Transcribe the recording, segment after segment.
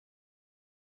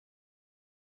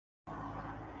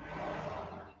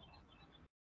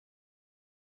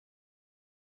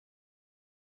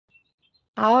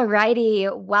All righty.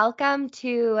 Welcome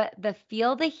to the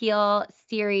Feel the Heal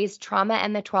series, Trauma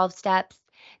and the 12 Steps.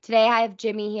 Today I have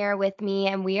Jimmy here with me,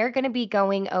 and we are going to be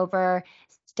going over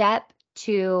step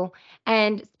two,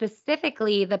 and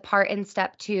specifically the part in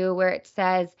step two where it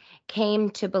says came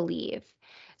to believe.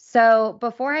 So,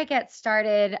 before I get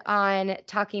started on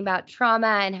talking about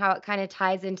trauma and how it kind of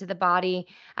ties into the body,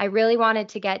 I really wanted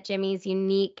to get Jimmy's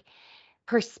unique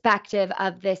perspective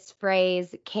of this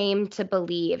phrase came to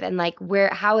believe and like where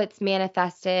how it's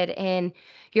manifested in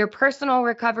your personal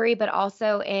recovery but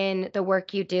also in the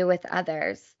work you do with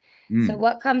others. So Mm.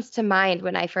 what comes to mind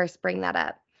when I first bring that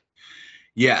up?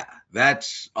 Yeah,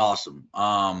 that's awesome.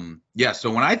 Yeah, so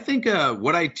when I think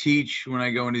what I teach when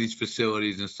I go into these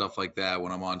facilities and stuff like that,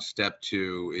 when I'm on step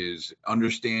two, is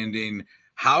understanding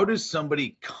how does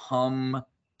somebody come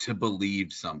to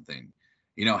believe something?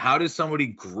 How does somebody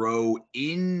grow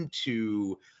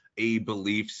into a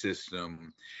belief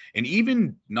system? And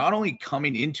even not only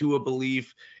coming into a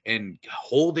belief and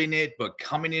holding it, but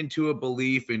coming into a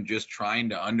belief and just trying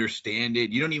to understand it.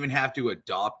 You don't even have to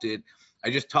adopt it. I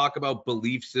just talk about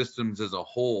belief systems as a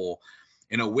whole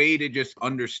in a way to just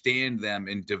understand them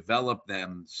and develop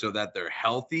them so that they're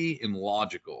healthy and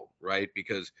logical, right?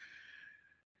 Because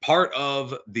part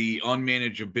of the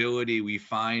unmanageability we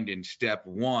find in step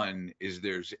one is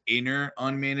there's inner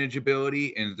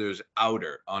unmanageability and there's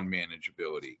outer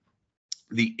unmanageability.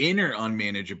 The inner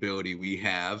unmanageability we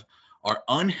have are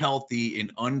unhealthy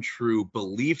and untrue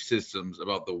belief systems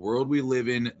about the world we live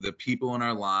in, the people in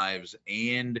our lives,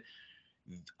 and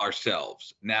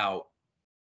ourselves. Now,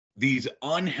 these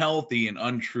unhealthy and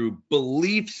untrue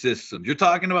belief systems, you're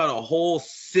talking about a whole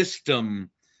system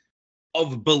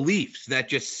of beliefs that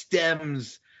just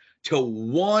stems to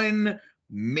one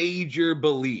major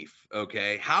belief.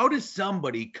 Okay. How does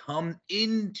somebody come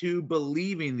into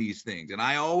believing these things? And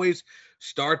I always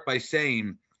start by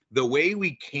saying the way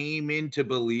we came into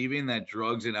believing that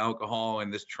drugs and alcohol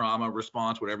and this trauma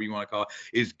response, whatever you want to call it,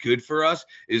 is good for us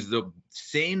is the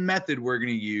same method we're going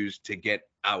to use to get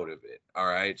out of it. All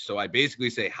right. So I basically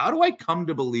say, how do I come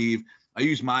to believe? I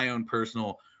use my own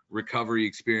personal recovery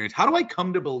experience. How do I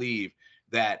come to believe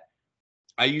that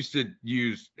I used to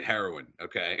use heroin?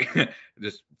 Okay.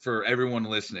 Just for everyone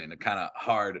listening, a kind of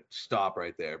hard stop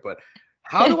right there. But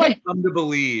how do I come to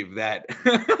believe that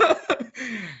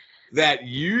that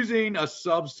using a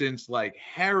substance like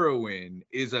heroin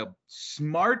is a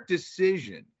smart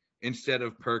decision instead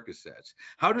of Percocets?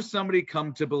 How does somebody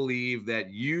come to believe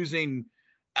that using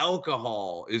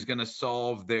alcohol is going to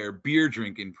solve their beer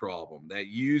drinking problem, that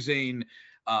using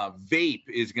vape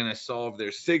is going to solve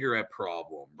their cigarette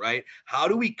problem, right? How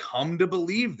do we come to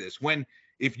believe this when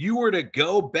if you were to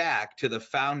go back to the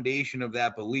foundation of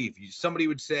that belief, somebody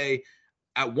would say,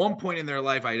 at one point in their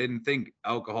life, I didn't think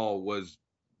alcohol was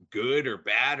good or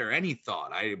bad or any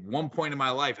thought. I, at one point in my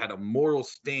life, had a moral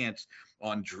stance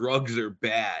on drugs are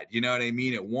bad. You know what I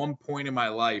mean? At one point in my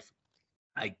life,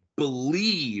 I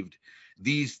believed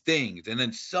these things. And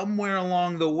then somewhere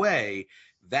along the way,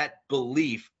 that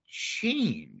belief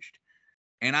changed.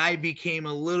 And I became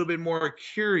a little bit more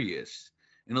curious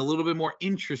and a little bit more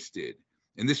interested.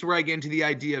 And this is where I get into the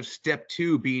idea of step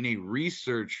two being a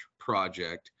research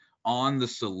project on the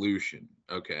solution.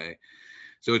 Okay.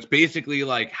 So it's basically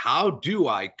like, how do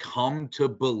I come to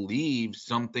believe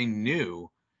something new,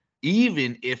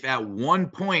 even if at one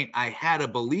point I had a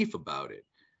belief about it?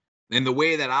 And the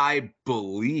way that I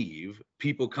believe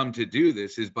people come to do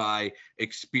this is by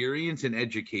experience and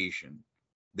education.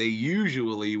 They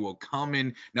usually will come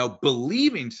in. Now,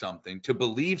 believing something, to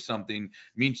believe something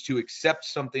means to accept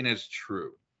something as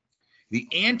true. The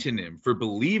antonym for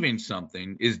believing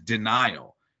something is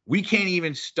denial. We can't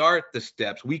even start the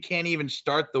steps. We can't even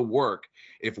start the work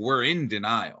if we're in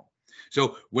denial.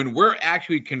 So when we're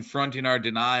actually confronting our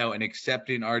denial and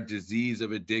accepting our disease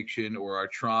of addiction or our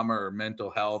trauma or mental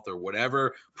health or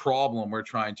whatever problem we're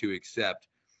trying to accept,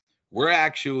 we're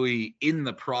actually in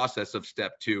the process of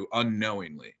step two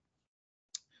unknowingly.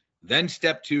 Then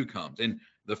step two comes. And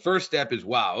the first step is,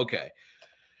 wow, okay,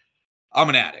 I'm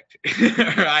an addict.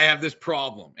 I have this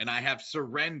problem and I have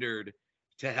surrendered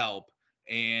to help,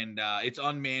 and it's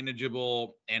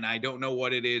unmanageable and I don't know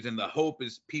what it is. And the hope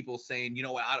is people saying,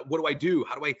 what do I do?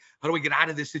 How do I get out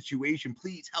of this situation?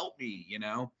 Please help me,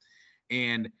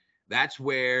 And that's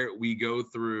where we go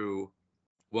through,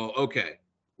 well, okay,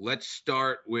 let's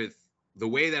start with the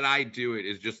way that I do it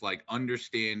is just like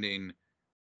understanding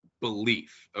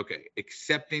belief. Okay,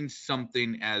 accepting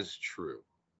something as true.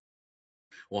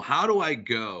 Well, how do I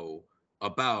go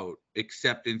about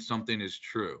accepting something as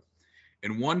true?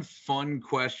 And one fun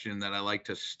question that I like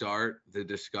to start the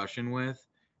discussion with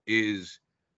is,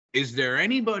 is there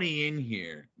anybody in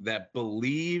here that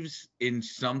believes in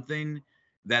something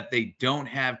that they don't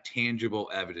have tangible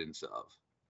evidence of?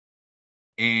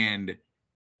 And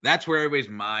that's where everybody's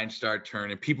minds start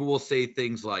turning. People will say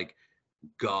things like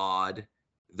God,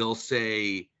 they'll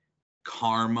say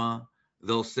karma,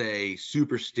 they'll say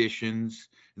superstitions,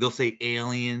 they'll say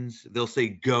aliens, they'll say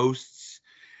ghosts,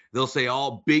 they'll say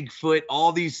all Bigfoot,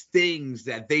 all these things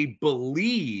that they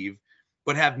believe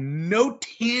but have no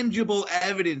tangible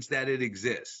evidence that it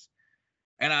exists.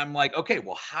 And I'm like, okay,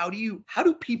 well, how do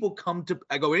people come to,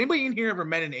 I go, anybody in here ever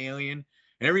met an alien?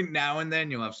 And every now and then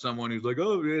you'll have someone who's like,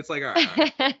 oh, it's like, all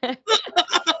right.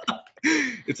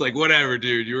 It's like, whatever,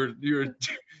 dude, you were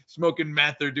smoking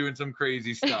meth or doing some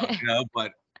crazy stuff,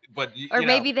 but Or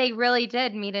maybe they really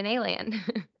did meet an alien.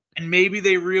 and maybe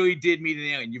they really did meet an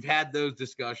alien. You've had those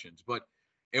discussions,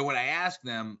 and when I ask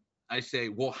them, I say,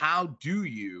 well, how do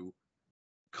you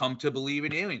come to believe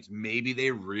in aliens? Maybe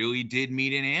they really did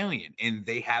meet an alien and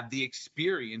they have the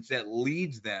experience that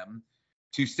leads them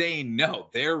to saying, no,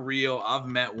 they're real. I've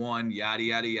met one, yada,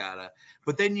 yada, yada.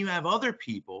 But then you have other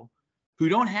people who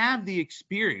don't have the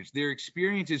experience. Their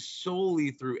experience is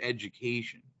solely through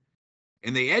education.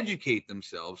 And they educate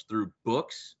themselves through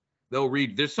books. They'll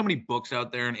read, there's so many books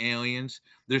out there on aliens.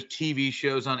 There's TV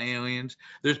shows on aliens.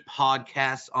 There's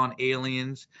podcasts on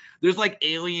aliens. There's like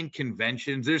alien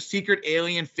conventions. There's secret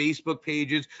alien Facebook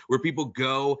pages where people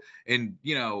go and,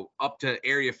 up to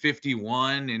Area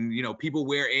 51 and, people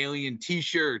wear alien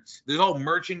t-shirts. There's all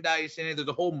merchandise in it. There's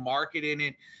a whole market in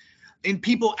it. And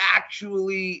people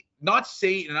actually not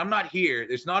say, and I'm not here,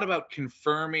 it's not about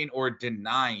confirming or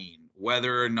denying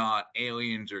whether or not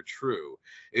aliens are true.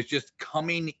 It's just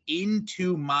coming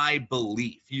into my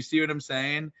belief. You see what I'm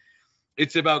saying?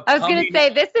 It's about I was going to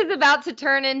say, this is about to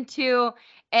turn into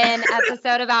an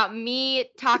episode about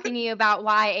me talking to you about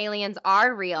why aliens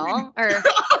are real, or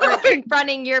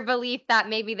confronting your belief that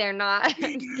maybe they're not.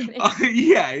 I'm just kidding.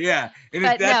 Yeah. And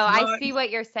but no, I see what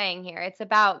you're saying here. It's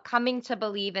about coming to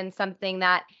believe in something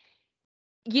that,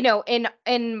 in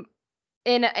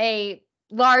a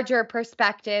larger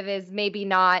perspective is maybe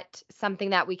not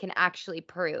something that we can actually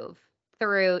prove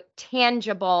through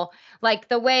tangible, like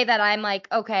the way that I'm like,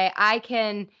 okay, I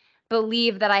can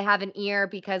believe that I have an ear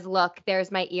because look,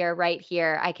 there's my ear right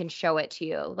here. I can show it to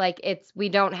you. Like we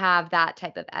don't have that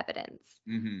type of evidence.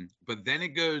 Mm-hmm. But then it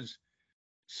goes,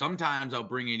 sometimes I'll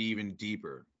bring it even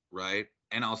deeper, right?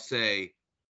 And I'll say,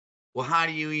 well, how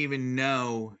do you even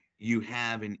know you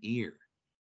have an ear?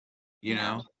 You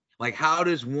know? Like, how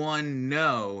does one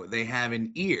know they have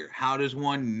an ear? How does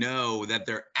one know that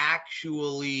they're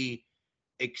actually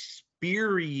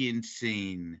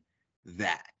experiencing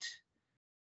that?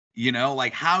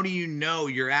 Like, how do you know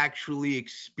you're actually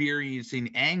experiencing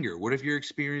anger? What if you're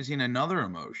experiencing another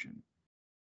emotion?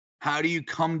 How do you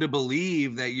come to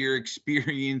believe that you're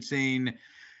experiencing,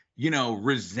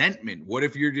 resentment? What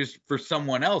if you're just for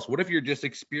someone else? What if you're just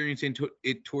experiencing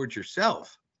it towards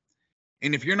yourself?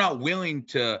 And if you're not willing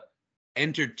to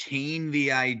entertain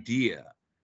the idea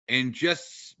and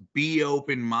just be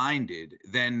open-minded,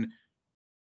 then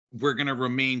we're going to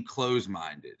remain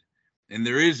closed-minded. And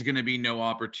there is going to be no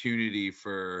opportunity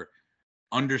for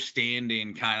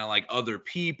understanding kind of like other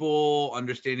people,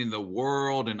 understanding the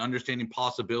world, and understanding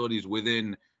possibilities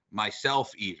within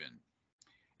myself even.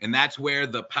 And that's where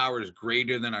the powers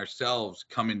greater than ourselves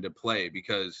come into play,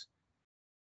 because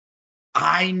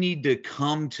I need to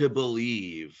come to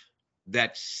believe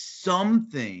that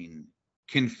something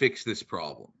can fix this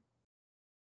problem.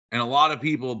 And a lot of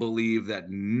people believe that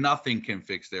nothing can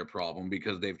fix their problem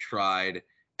because they've tried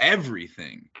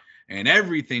everything and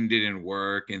everything didn't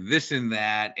work and this and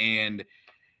that. And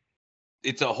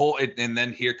it's a whole, and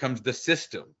then here comes the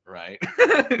system, right?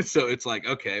 So it's like,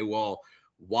 okay, well,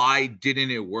 why didn't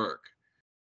it work?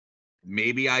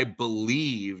 Maybe I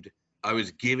believed I was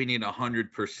giving it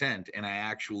 100% and I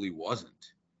actually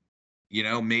wasn't.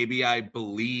 Maybe I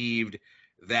believed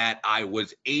that I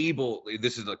was able,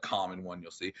 this is a common one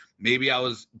you'll see. Maybe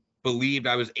I believed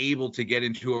I was able to get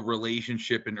into a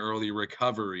relationship in early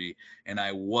recovery and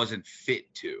I wasn't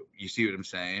fit to. You see what I'm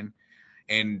saying?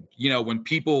 And, when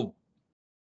people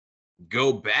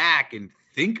go back and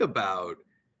think about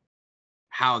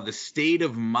how the state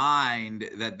of mind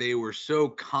that they were so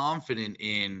confident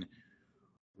in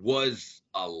was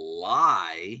a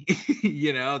lie,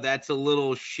 that's a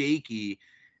little shaky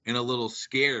and a little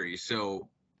scary. So,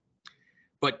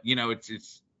 but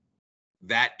it's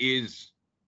that is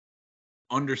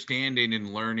understanding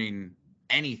and learning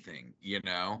anything,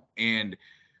 and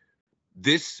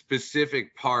this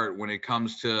specific part when it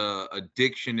comes to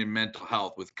addiction and mental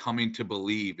health with coming to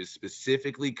believe is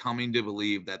specifically coming to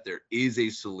believe that there is a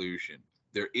solution.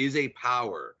 There is a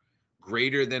power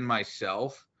greater than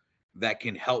myself that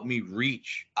can help me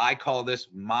reach, I call this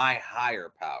my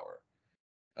higher power.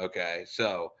 Okay.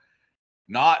 So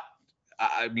not,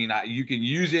 I mean, you can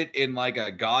use it in like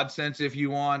a God sense if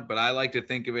you want, but I like to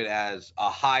think of it as a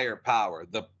higher power.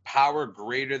 The power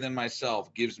greater than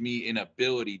myself gives me an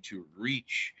ability to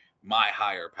reach my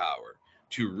higher power,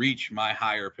 to reach my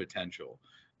higher potential,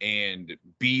 and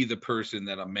be the person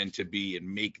that I'm meant to be and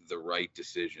make the right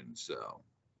decisions. So,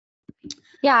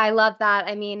 Yeah, I love that.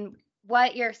 I mean,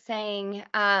 what you're saying,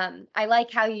 I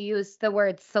like how you use the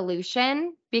word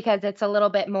solution because it's a little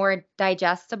bit more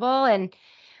digestible. And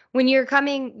when you're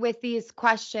coming with these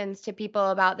questions to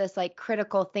people about this like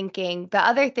critical thinking, the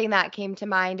other thing that came to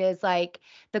mind is like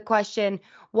the question,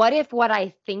 what if what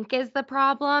I think is the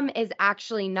problem is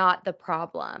actually not the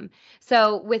problem?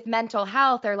 So with mental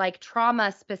health or like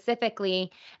trauma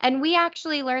specifically, and we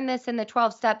actually learned this in the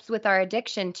 12 steps with our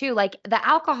addiction too, like the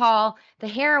alcohol, the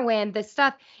heroin, the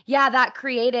stuff, yeah, that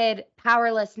created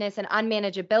powerlessness and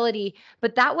unmanageability,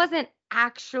 but that wasn't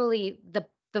actually the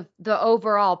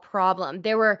overall problem.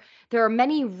 There were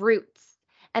many roots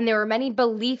and there were many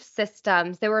belief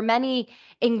systems. There were many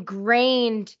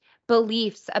ingrained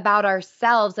beliefs about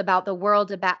ourselves, about the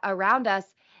world about around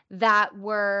us that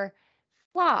were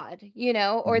flawed,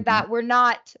 or mhm. that were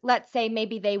not, let's say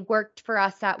maybe they worked for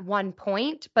us at one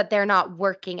point, but they're not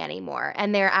working anymore.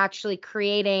 And they're actually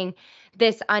creating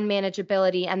this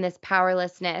unmanageability and this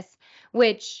powerlessness,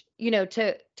 which,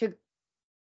 to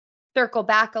circle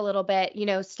back a little bit,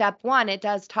 step one, it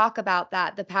does talk about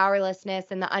that, the powerlessness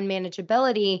and the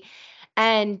unmanageability.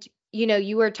 And,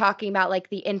 you were talking about like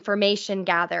the information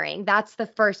gathering. That's the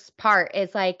first part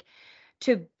is like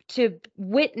to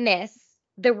witness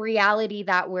the reality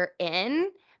that we're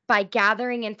in by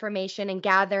gathering information and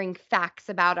gathering facts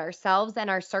about ourselves and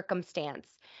our circumstance.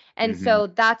 And Mhm. so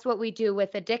that's what we do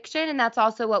with addiction, and that's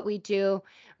also what we do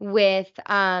with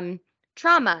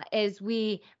trauma is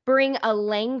we bring a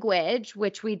language,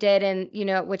 which we did in,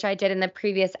 which I did in the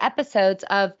previous episodes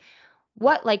of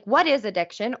what is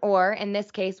addiction, or in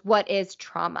this case, what is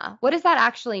trauma? What does that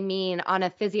actually mean on a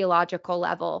physiological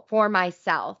level for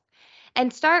myself?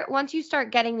 And once you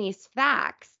start getting these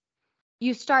facts,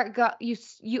 you start go you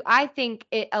I think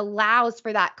it allows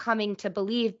for that coming to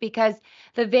believe, because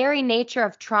the very nature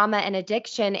of trauma and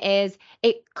addiction is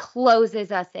it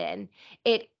closes us in.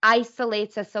 It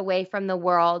isolates us away from the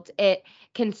world. It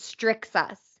constricts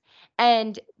us.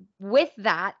 And with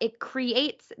that, it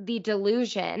creates the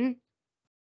delusion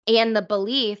and the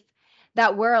belief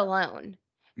that we're alone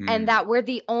and Mm. that we're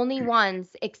the only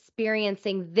ones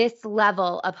experiencing this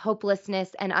level of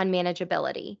hopelessness and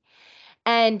unmanageability.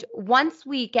 And once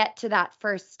we get to that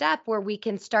first step where we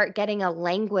can start getting a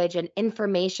language and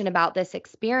information about this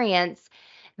experience,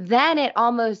 then it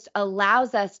almost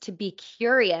allows us to be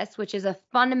curious, which is a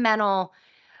fundamental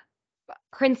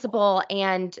principle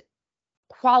and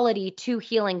quality to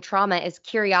healing trauma is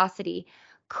curiosity.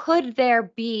 Could there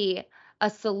be a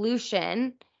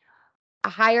solution, a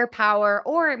higher power,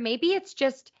 or maybe it's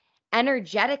just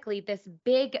energetically this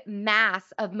big mass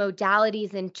of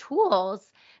modalities and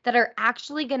tools that are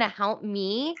actually going to help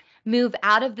me move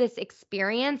out of this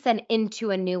experience and into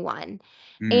a new one?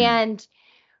 Mm. And,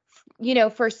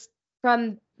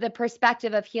 from the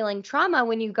perspective of healing trauma,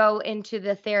 when you go into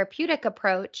the therapeutic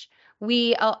approach,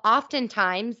 we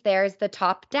oftentimes there's the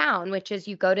top down, which is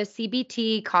you go to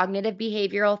CBT, cognitive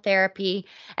behavioral therapy,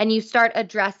 and you start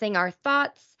addressing our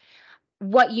thoughts,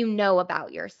 what you know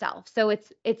about yourself. So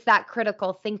it's that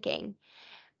critical thinking.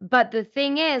 But the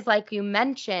thing is, like you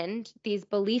mentioned, these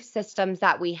belief systems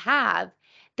that we have,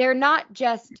 they're not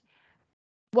just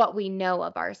what we know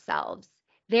of ourselves.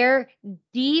 They're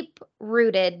deep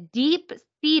rooted, deep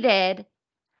seated,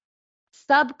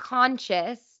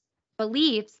 subconscious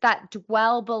beliefs that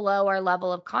dwell below our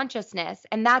level of consciousness.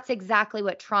 And that's exactly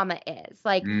what trauma is.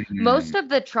 Like Mhm. most of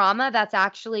the trauma that's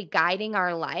actually guiding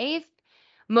our life,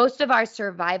 most of our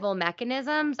survival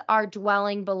mechanisms are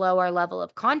dwelling below our level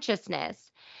of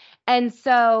consciousness. And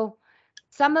so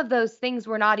some of those things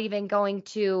we're not even going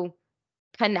to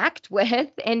connect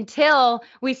with until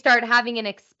we start having an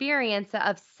experience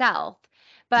of self.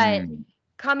 But Mm.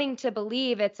 coming to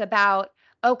believe, it's about,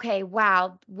 okay,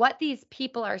 wow, what these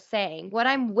people are saying, what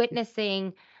I'm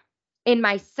witnessing in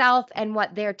myself and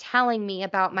what they're telling me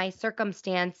about my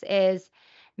circumstance is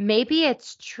maybe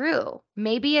it's true.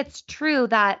 Maybe it's true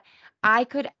that I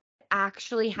could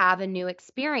actually have a new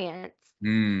experience.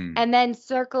 Mm. And then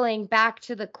circling back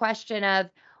to the question of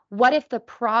what if the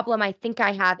problem I think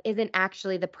I have isn't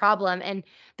actually the problem? And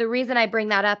the reason I bring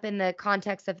that up in the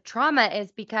context of trauma is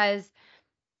because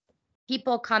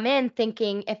people come in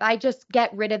thinking, if I just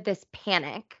get rid of this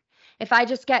panic, if I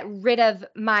just get rid of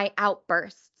my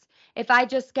outbursts, if I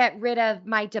just get rid of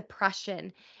my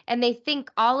depression, and they think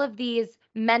all of these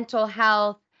mental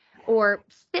health or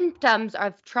symptoms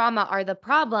of trauma are the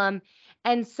problem.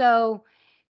 And so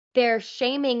they're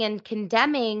shaming and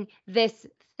condemning this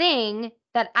thing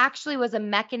that actually was a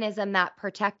mechanism that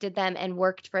protected them and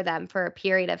worked for them for a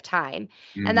period of time.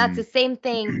 And that's Mm-hmm. the same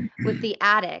thing with the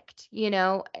addict.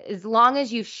 As long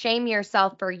as you shame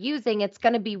yourself for using, it's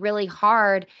going to be really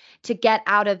hard to get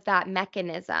out of that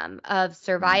mechanism of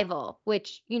survival,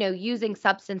 which, using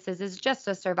substances is just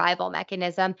a survival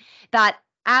mechanism that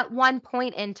at one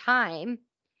point in time,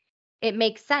 it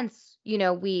makes sense,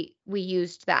 we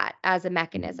used that as a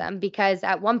mechanism because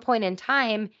at one point in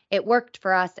time it worked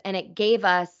for us and it gave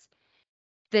us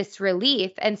this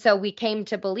relief, and so we came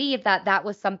to believe that that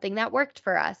was something that worked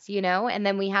for us, and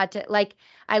then we had to, like,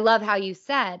 I love how you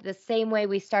said the same way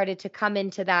we started to come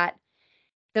into that,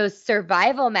 those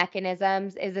survival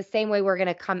mechanisms, is the same way we're going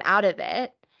to come out of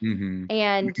it. Mm-hmm.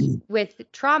 And with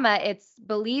trauma, it's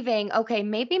believing, okay,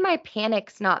 maybe my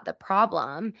panic's not the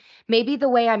problem. Maybe the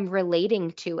way I'm relating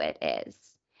to it is.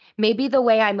 Maybe the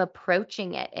way I'm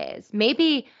approaching it is.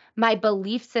 Maybe my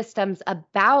belief systems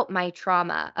about my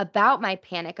trauma, about my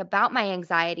panic, about my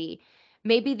anxiety,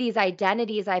 maybe these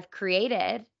identities I've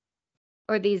created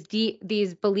or these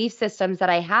belief systems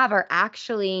that I have are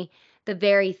actually the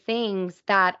very things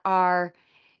that are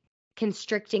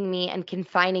constricting me and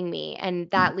confining me,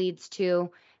 and that leads to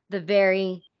the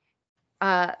very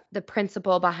the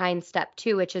principle behind step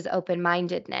 2, which is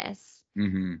open-mindedness.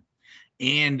 Mm-hmm.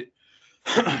 And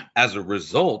as a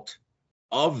result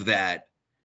of that,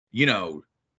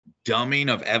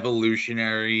 dumbing of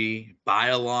evolutionary,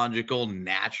 biological,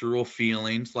 natural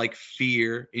feelings like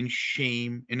fear and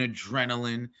shame and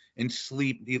adrenaline and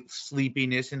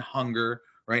sleepiness and hunger,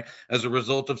 right? As a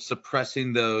result of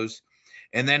suppressing those,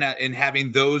 and then in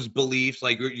having those beliefs,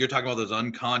 like you're talking about those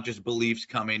unconscious beliefs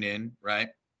coming in, right?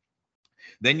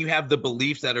 Then you have the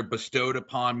beliefs that are bestowed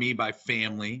upon me by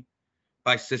family,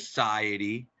 by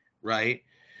society, right?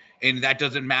 And that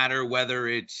doesn't matter whether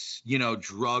it's,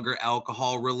 drug or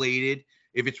alcohol related,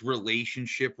 if it's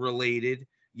relationship related,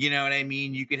 you know what I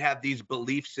mean? You could have these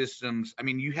belief systems. I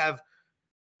mean, you have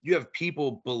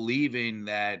people believing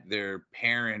that their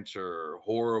parents are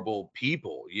horrible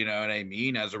people, you know what I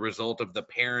mean, as a result of the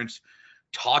parents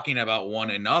talking about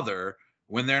one another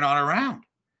when they're not around.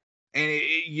 And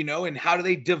and how do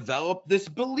they develop this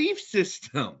belief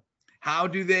system? How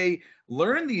do they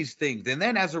learn these things? And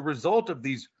then as a result of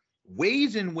these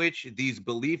ways in which these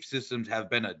belief systems have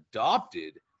been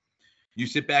adopted, you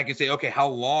sit back and say, okay, how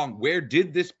long, where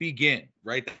did this begin?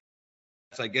 Right?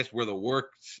 That's, I guess, where the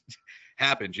work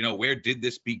happens. Where did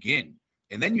this begin?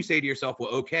 And then you say to yourself,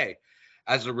 well, okay,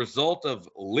 as a result of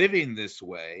living this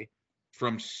way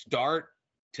from start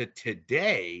to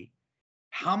today,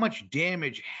 how much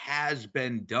damage has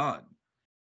been done?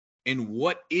 And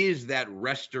what is that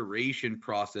restoration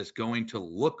process going to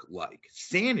look like?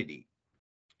 Sanity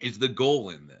is the goal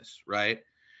in this, right?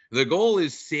 The goal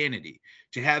is sanity,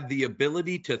 to have the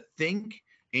ability to think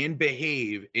and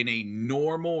behave in a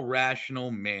normal,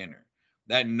 rational manner.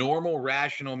 That normal,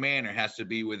 rational manner has to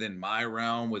be within my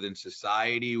realm, within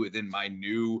society, within my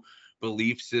new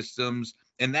belief systems.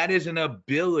 And that is an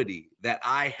ability that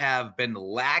I have been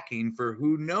lacking for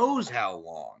who knows how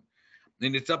long.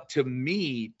 And it's up to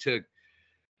me to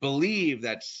believe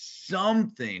that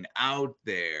something out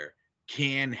there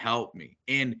can help me.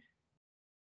 And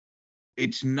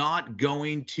it's not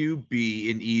going to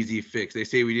be an easy fix. They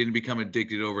say we didn't become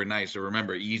addicted overnight. So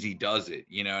remember, easy does it.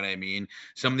 You know what I mean?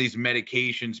 Some of these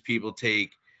medications people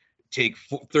take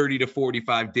 30 to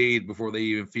 45 days before they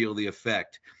even feel the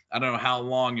effect. I don't know how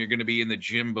long you're going to be in the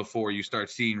gym before you start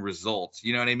seeing results.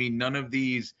 You know what I mean? None of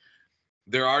these,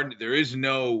 there is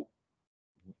no,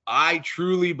 I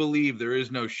truly believe there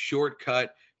is no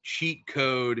shortcut, cheat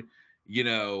code,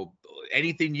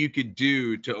 anything you could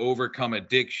do to overcome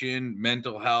addiction,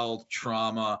 mental health,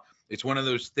 trauma. It's one of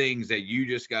those things that you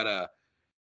just got to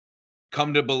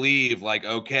come to believe, like,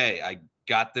 okay, I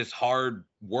got this hard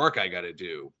work I got to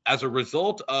do. As a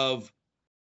result of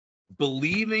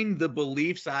believing the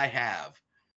beliefs I have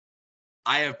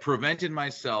prevented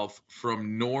myself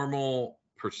from normal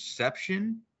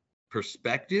perception,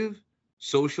 perspective,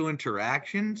 social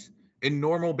interactions, and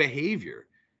normal behavior.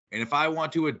 And if I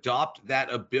want to adopt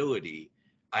that ability,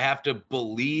 I have to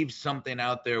believe something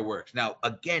out there works. Now,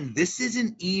 again, this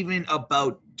isn't even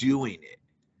about doing it.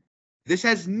 This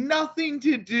has nothing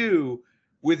to do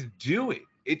with doing.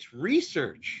 It's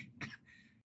research.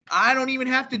 I don't even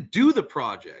have to do the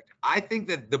project. I think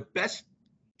that the best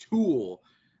tool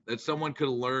that someone could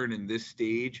learn in this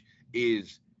stage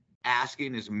is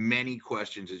asking as many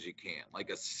questions as you can, like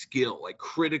a skill, like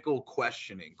critical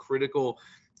questioning, critical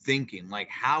thinking. Like,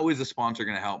 how is a sponsor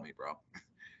going to help me, bro?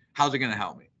 How's it going to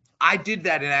help me? I did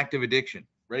that in active addiction.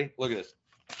 Ready? Look at this.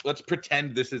 Let's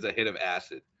pretend this is a hit of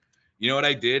acid. You know what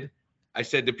I did? I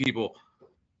said to people,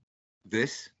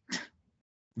 this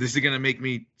is going to make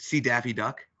me see Daffy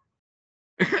Duck.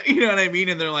 You know what I mean?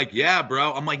 And they're like, yeah,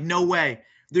 bro. I'm like, no way.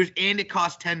 And it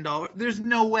costs $10. There's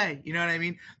no way. You know what I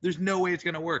mean? There's no way it's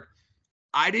going to work.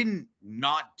 I didn't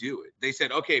not do it. They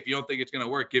said, okay, if you don't think it's going to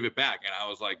work, give it back. And I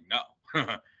was like, no.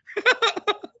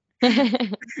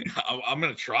 I'm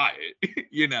going to try it.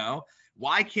 You know,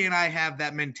 why can't I have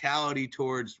that mentality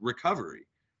towards recovery?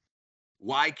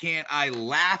 Why can't I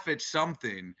laugh at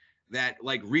something that,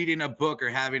 like reading a book or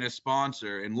having a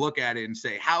sponsor, and look at it and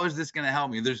say, how is this going to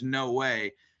help me? There's no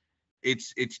way.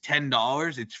 It's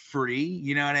 $10. It's free.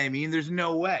 You know what I mean? There's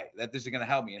no way that this is going to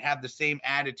help me, and have the same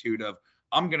attitude of,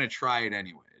 I'm going to try it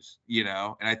anyways, you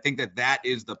know? And I think that that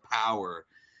is the power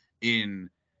in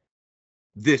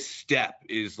this step,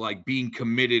 is like being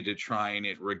committed to trying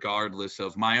it regardless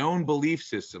of my own belief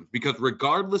systems, because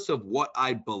regardless of what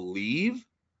I believe,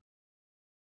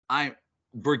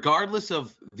 regardless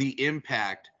of the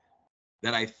impact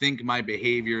that I think my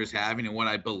behavior is having and what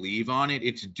I believe on it,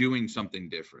 it's doing something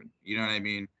different. You know what I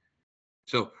mean?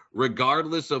 So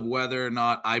regardless of whether or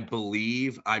not I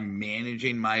believe I'm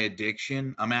managing my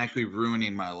addiction, I'm actually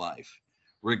ruining my life.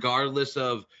 Regardless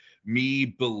of me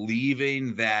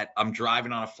believing that I'm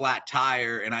driving on a flat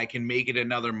tire and I can make it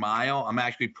another mile, I'm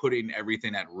actually putting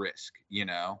everything at risk, you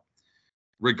know?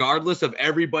 Regardless of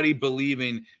everybody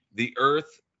believing the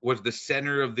earth was the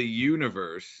center of the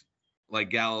universe,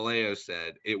 like Galileo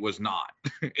said, it was not.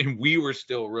 And we were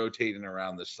still rotating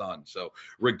around the sun. So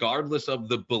regardless of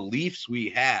the beliefs we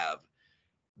have,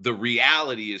 the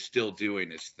reality is still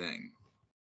doing its thing.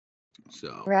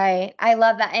 So Right. I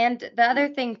love that. And the other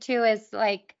thing too is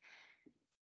like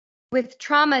with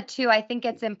trauma too, I think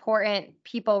it's important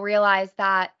people realize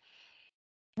that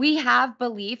we have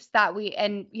beliefs that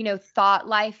and thought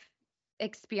life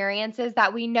experiences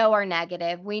that we know are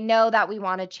negative. We know that we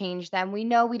want to change them. We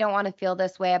know we don't want to feel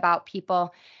this way about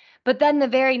people. But then the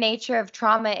very nature of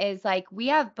trauma is like we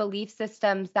have belief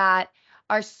systems that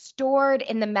are stored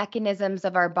in the mechanisms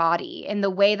of our body, in the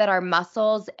way that our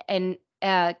muscles and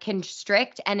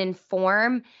constrict and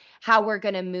inform how we're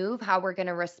going to move, how we're going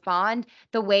to respond,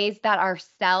 the ways that our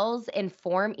cells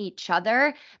inform each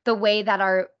other, the way that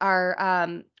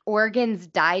our organs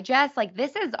digest. Like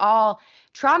this is all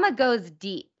trauma goes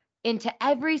deep into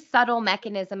every subtle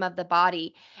mechanism of the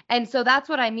body. And so that's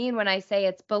what I mean when I say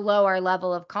it's below our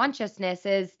level of consciousness,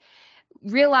 is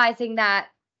realizing that,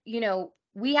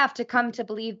 we have to come to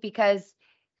believe, because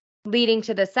leading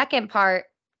to the second part,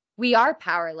 we are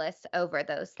powerless over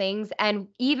those things. And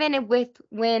even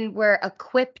when we're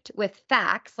equipped with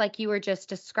facts, like you were just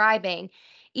describing,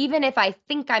 even if I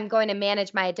think I'm going to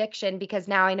manage my addiction because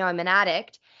now I know I'm an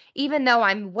addict, even though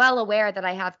I'm well aware that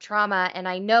I have trauma and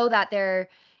I know that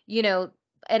you know,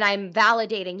 and I'm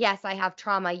validating, yes, I have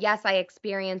trauma. Yes, I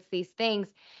experience these things.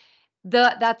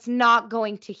 That's not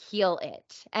going to heal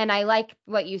it. And I like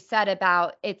what you said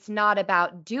about it's not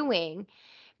about doing,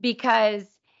 because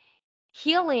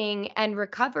healing and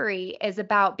recovery is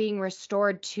about being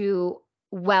restored to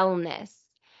wellness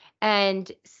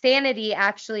and sanity.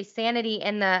 Actually, sanity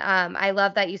in the I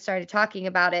love that you started talking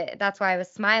about it. That's why I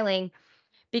was smiling,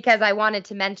 because I wanted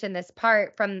to mention this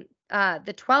part from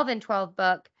the 12 and 12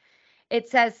 book. It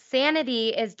says sanity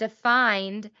is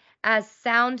defined as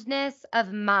soundness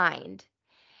of mind.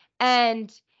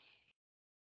 And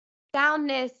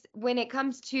soundness, when it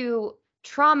comes to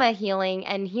trauma healing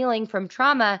and healing from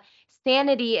trauma,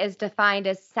 sanity is defined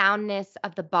as soundness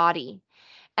of the body.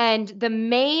 And the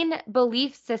main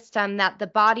belief system that the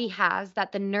body has,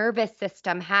 that the nervous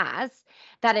system has,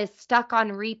 that is stuck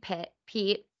on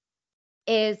repeat,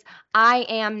 is I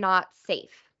am not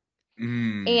safe.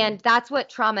 And that's what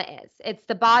trauma is. It's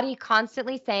the body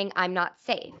constantly saying, I'm not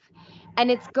safe. And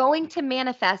it's going to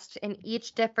manifest in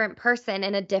each different person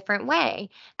in a different way.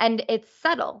 And it's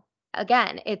subtle.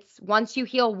 Again, it's once you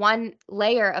heal one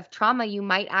layer of trauma, you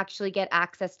might actually get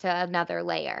access to another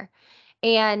layer.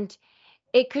 And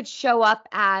it could show up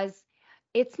as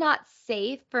it's not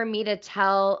safe for me to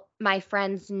tell my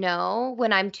friends no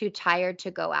when I'm too tired to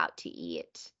go out to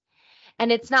eat.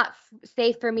 And it's not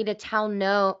safe for me to tell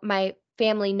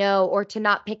family know or to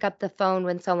not pick up the phone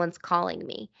when someone's calling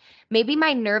me. Maybe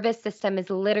my nervous system is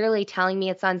literally telling me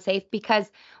it's unsafe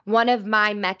because one of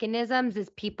my mechanisms is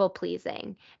people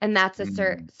pleasing, and that's a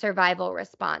Mm. survival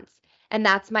response. And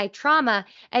that's my trauma.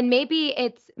 And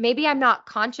maybe I'm not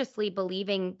consciously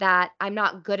believing that I'm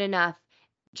not good enough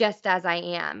just as I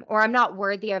am, or I'm not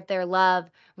worthy of their love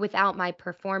without my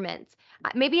performance.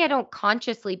 Maybe I don't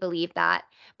consciously believe that,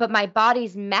 but my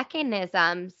body's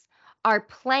mechanisms are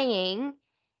playing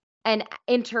and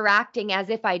interacting as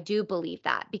if I do believe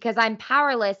that, because I'm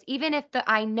powerless, even if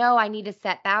I know I need to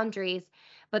set boundaries,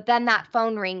 but then that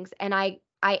phone rings and I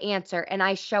answer and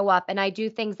I show up and I do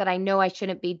things that I know I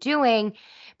shouldn't be doing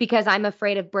because I'm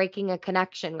afraid of breaking a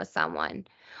connection with someone.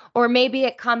 Or maybe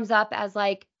it comes up as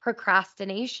like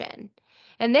procrastination.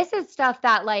 And this is stuff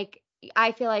that like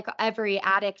I feel like every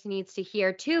addict needs to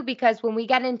hear too, because when we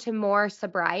get into more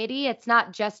sobriety, it's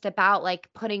not just about like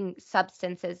putting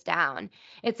substances down.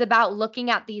 It's about looking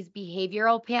at these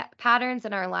behavioral patterns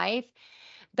in our life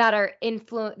that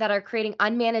are creating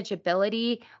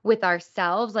unmanageability with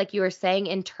ourselves, like you were saying,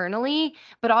 internally,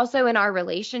 but also in our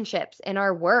relationships, in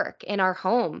our work, in our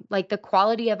home, like the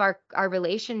quality of our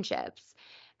relationships.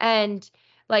 And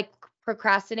like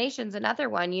procrastination's another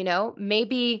one,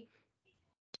 maybe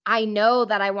I know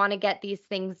that I want to get these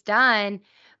things done,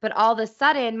 but all of a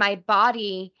sudden my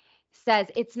body says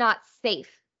it's not safe.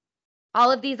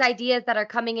 All of these ideas that are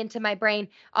coming into my brain,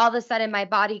 all of a sudden my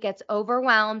body gets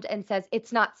overwhelmed and says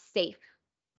it's not safe.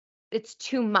 It's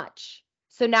too much.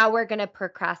 So now we're going to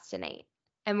procrastinate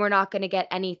and we're not going to get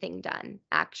anything done,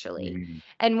 actually. Mm.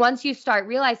 And once you start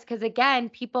realizing, because again,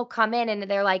 people come in and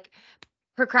they're like,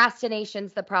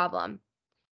 procrastination's the problem.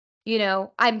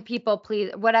 I'm people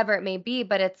please, whatever it may be,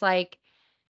 but it's like,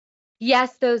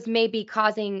 yes, those may be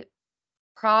causing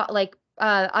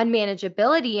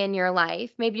unmanageability in your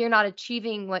life. Maybe you're not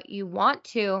achieving what you want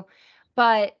to,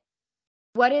 but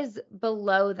what is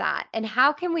below that? And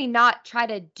how can we not try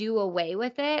to do away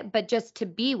with it, but just to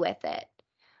be with it?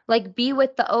 Like be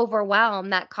with the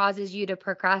overwhelm that causes you to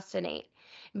procrastinate.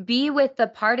 Be with the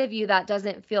part of you that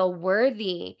doesn't feel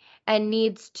worthy and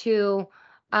needs to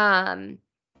um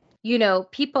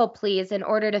people please in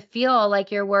order to feel like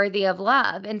you're worthy of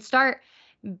love, and start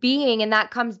being. And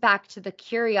that comes back to the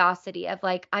curiosity of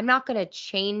like, I'm not going to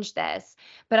change this,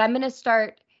 but I'm going to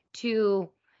start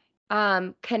to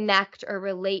connect or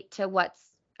relate to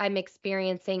what's I'm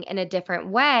experiencing in a different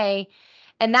way.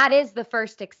 And that is the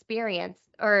first experience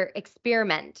or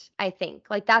experiment, I think.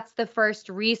 Like that's the first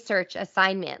research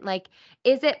assignment. Like,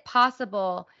 is it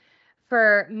possible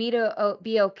for me to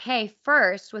be okay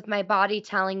first with my body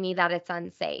telling me that it's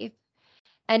unsafe?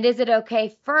 And is it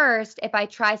okay first if I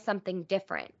try something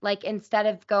different? Like instead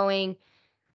of going,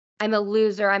 I'm a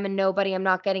loser, I'm a nobody, I'm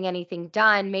not getting anything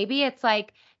done, maybe it's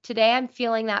like, today I'm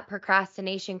feeling that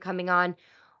procrastination coming on.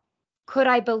 Could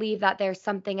I believe that there's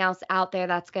something else out there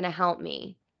that's going to help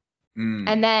me?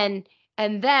 And Mm.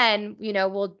 then,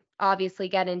 we'll obviously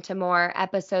get into more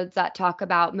episodes that talk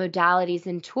about modalities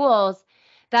and tools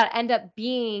that end up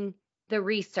being the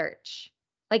research.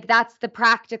 Like that's the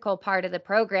practical part of the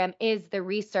program, is the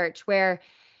research, where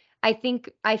I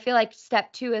feel like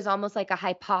step 2 is almost like a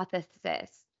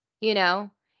hypothesis, you know?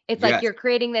 It's like Yes. you're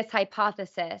creating this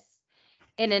hypothesis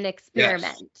in an Yes.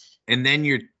 experiment. And then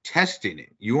you're testing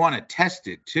it. You want to test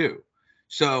it too.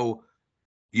 So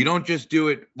you don't just do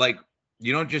it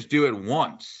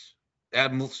once.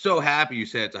 I'm so happy you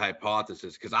said it's a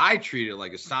hypothesis, because I treat it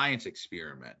like a science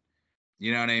experiment.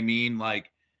 You know what I mean?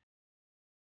 Like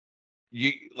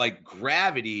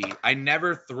gravity, I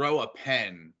never throw a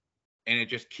pen and it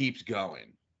just keeps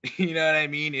going. You know what I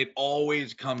mean? It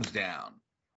always comes down.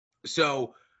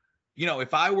 So,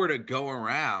 if I were to go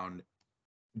around,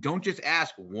 don't just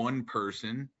ask one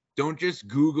person. Don't just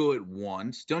Google it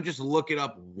once. Don't just look it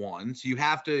up once. You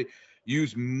have to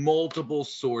use multiple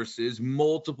sources,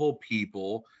 multiple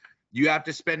people. You have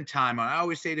to spend time on. I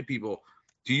always say to people,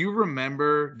 do you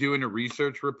remember doing a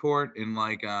research report in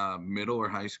like middle or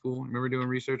high school? Remember doing a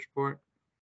research report?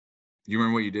 You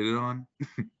remember what you did it on?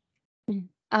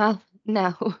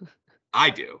 No. I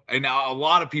do. And a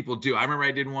lot of people do. I remember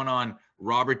I did one on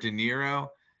Robert De Niro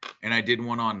and I did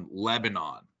one on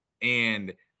Lebanon.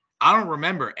 And I don't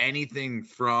remember anything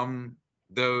from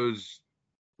those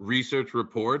research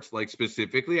reports, like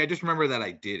specifically. I just remember that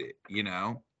I did it.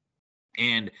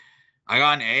 And I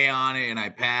got an A on it and I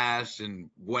passed and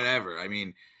whatever. I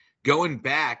mean, going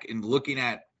back and looking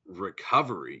at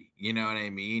recovery, you know what I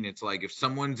mean? It's like if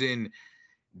someone's in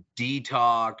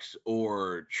detox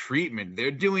or treatment,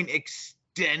 they're doing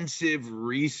extensive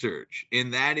research,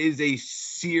 and that is a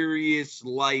serious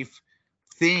life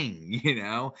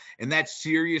thing, and that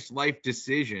serious life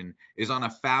decision is on a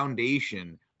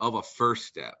foundation of a first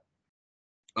step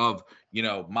of,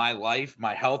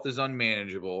 my health is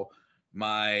unmanageable,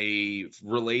 my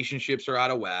relationships are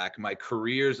out of whack, my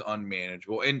career's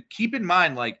unmanageable. And keep in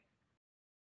mind, like,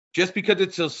 just because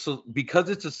it's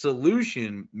a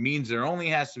solution means there only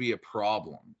has to be a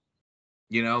problem.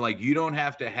 Like, you don't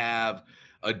have to have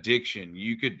addiction.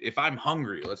 You could, if I'm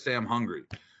hungry, let's say I'm hungry.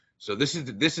 So this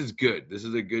is good. This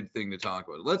is a good thing to talk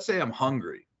about. Let's say I'm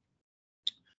hungry.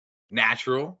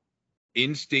 Natural,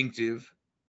 instinctive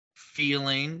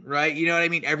feeling, right? You know what I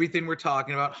mean? Everything we're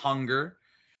talking about, hunger.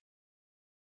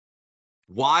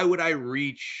 Why would I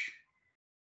reach?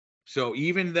 So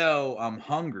even though I'm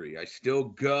hungry, I still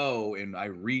go and I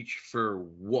reach for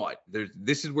what?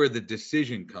 This is where the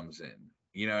decision comes in.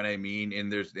 You know what I mean?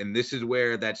 And this is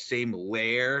where that same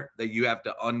layer that you have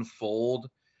to unfold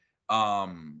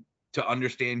to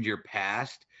understand your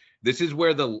past. This is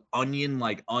where the onion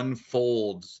like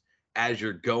unfolds as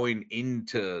you're going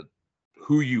into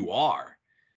who you are.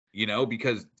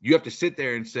 Because you have to sit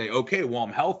there and say, okay, well,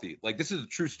 I'm healthy. Like, this is a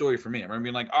true story for me. I remember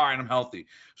being like, all right, I'm healthy.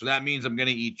 So that means I'm going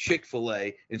to eat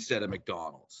Chick-fil-A instead of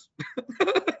McDonald's.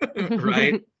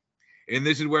 Right? And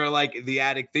this is where, like, the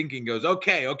addict thinking goes,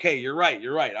 okay, you're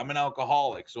right. I'm an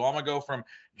alcoholic. So I'm going to go from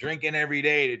drinking every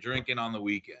day to drinking on the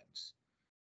weekends.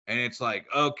 And it's like,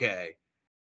 okay,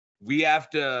 we have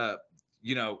to,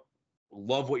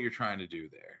 love what you're trying to do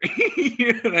there.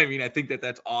 You know what I mean? I think that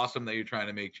that's awesome that you're trying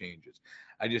to make changes.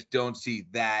 I just don't see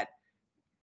that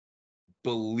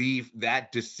belief,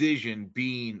 that decision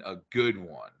being a good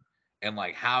one. And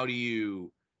like, how do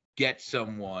you get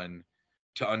someone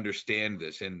to understand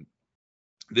this? And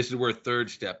this is where third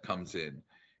step comes in,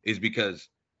 is because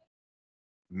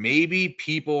maybe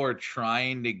people are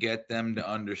trying to get them to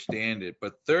understand it.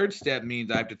 But third step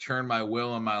means I have to turn my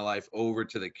will and my life over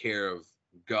to the care of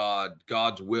God,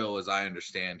 God's will as I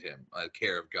understand him,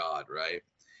 care of God, right?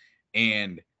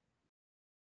 And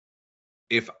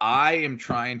if I am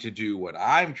trying to do what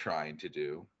I'm trying to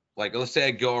do, like, let's say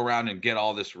I go around and get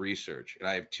all this research and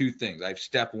I have two things. I have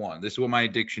step one. This is what my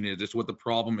addiction is. This is what the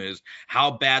problem is,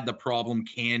 how bad the problem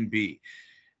can be.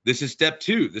 This is step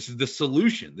two. This is the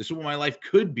solution. This is what my life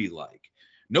could be like.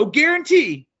 No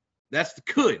guarantee. That's the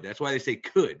could. That's why they say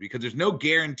could, because there's no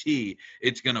guarantee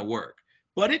it's going to work,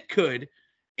 but it could.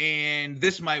 And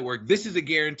this might work. This is a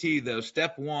guarantee, though.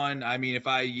 Step one, I mean, if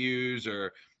I use,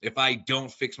 or if I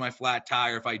don't fix my flat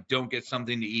tire, if I don't get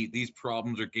something to eat, these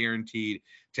problems are guaranteed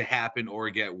to happen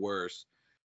or get worse.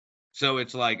 So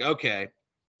it's like, okay,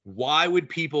 why would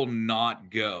people not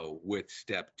go with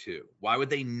step two? Why would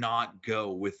they not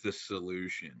go with the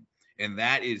solution? And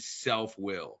that is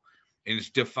self-will. And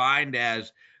it's defined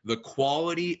as the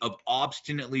quality of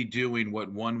obstinately doing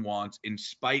what one wants in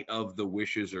spite of the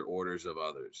wishes or orders of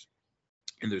others.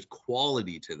 And there's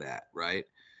quality to that, right?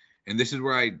 And this is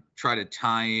where I try to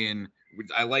tie in.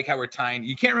 I like how we're tying.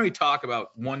 You can't really talk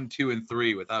about 1, 2, and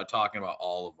 3 without talking about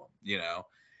all of them,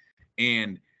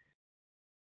 And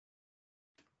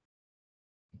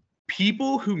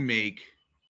people who make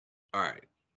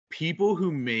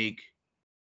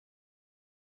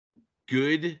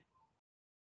good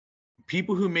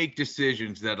people who make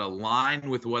decisions that align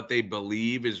with what they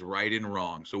believe is right and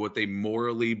wrong, so what they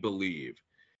morally believe,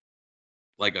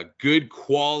 like a good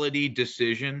quality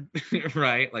decision,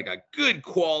 right? Like a good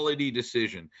quality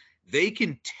decision, they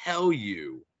can tell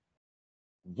you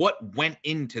what went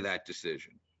into that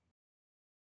decision.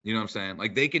 You know what I'm saying?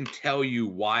 Like, they can tell you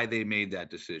why they made that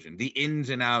decision, the ins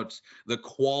and outs, the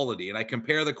quality. And I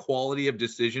compare the quality of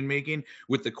decision making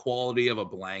with the quality of a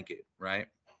blanket, right?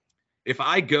 If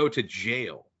I go to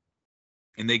jail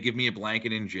and they give me a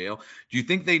blanket in jail, do you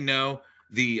think they know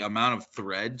the amount of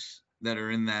threads that are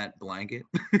in that blanket?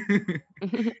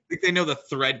 Think they know the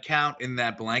thread count in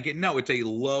that blanket? No, it's a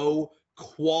low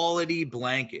quality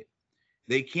blanket.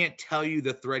 They can't tell you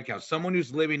the thread count. Someone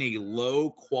who's living a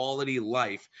low quality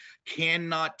life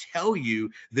cannot tell you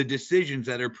the decisions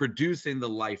that are producing the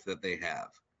life that they have.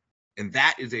 And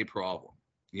that is a problem,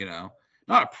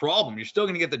 Not a problem. You're still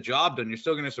going to get the job done. You're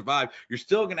still going to survive. You're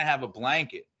still going to have a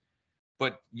blanket.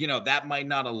 But, that might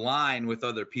not align with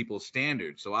other people's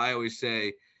standards. So I always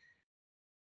say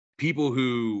people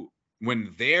who,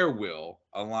 when their will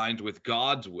aligns with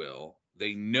God's will,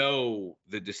 they know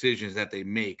the decisions that they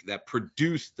make that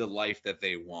produce the life that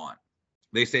they want.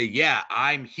 They say, yeah,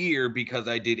 I'm here because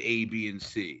I did A, B, and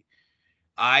C.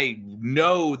 I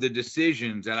know the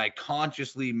decisions that I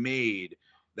consciously made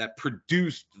that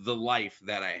produced the life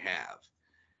that I have.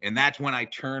 And that's when I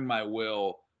turn my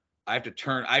will. I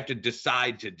have to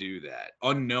decide to do that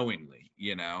unknowingly,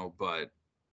 but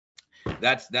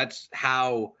That's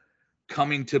how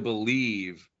coming to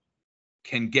believe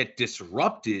can get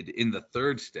disrupted in the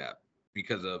third step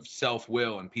because of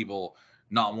self-will and people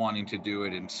not wanting to do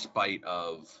it in spite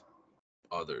of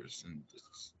others, and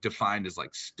it's defined as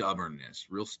like stubbornness,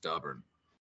 real stubborn.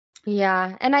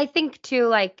 Yeah. And I think too,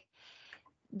 like,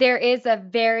 there is a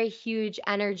very huge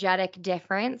energetic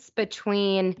difference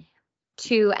between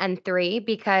 2 and 3,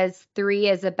 because 3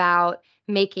 is about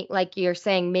making, like you're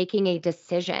saying, making a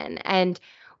decision. And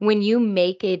when you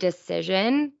make a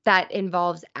decision that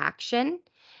involves action,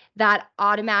 that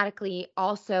automatically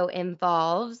also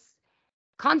involves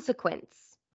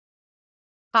consequence.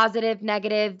 Positive,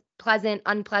 negative, pleasant,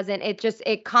 unpleasant.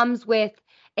 It comes with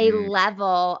a Mm,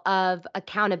 level of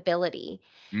accountability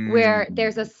where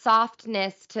there's a mm,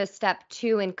 softness to step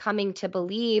 2 in coming to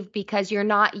believe, because you're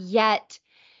not yet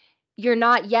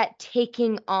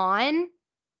taking on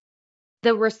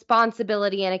the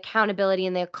responsibility and accountability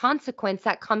and the consequence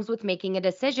that comes with making a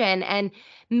decision. And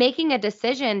making a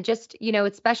decision, just,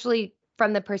 especially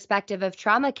from the perspective of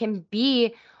trauma, can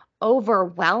be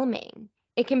overwhelming.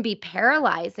 It can be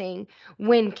paralyzing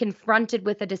when confronted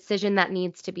with a decision that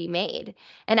needs to be made.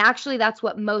 And actually, that's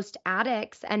what most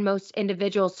addicts and most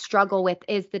individuals struggle with,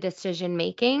 is the decision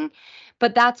making.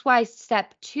 But that's why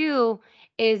step 2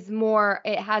 is more,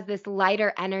 it has this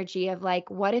lighter energy of like,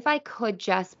 what if I could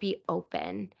just be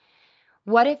open?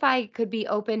 What if I could be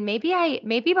open?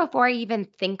 Maybe before I even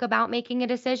think about making a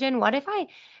decision, what if I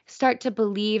start to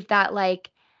believe that,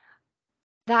 like,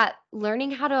 that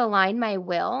learning how to align my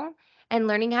will and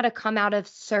learning how to come out of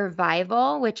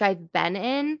survival, which I've been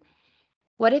in,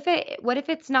 what if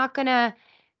it's not gonna,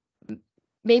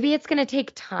 maybe it's gonna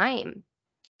take time.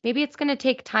 Maybe it's gonna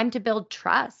take time to build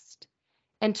trust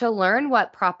and to learn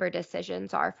what proper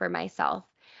decisions are for myself.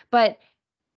 But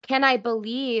can I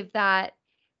believe that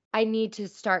I need to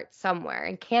start somewhere?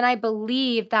 And can I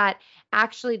believe that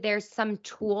actually there's some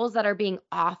tools that are being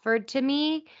offered to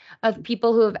me of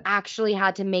people who have actually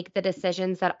had to make the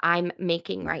decisions that I'm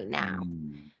making right now?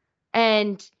 mm,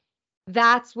 And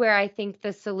that's where I think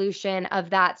the solution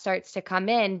of that starts to come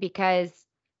in, because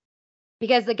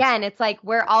again, it's like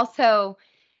we're also,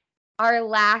 our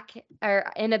lack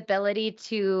or inability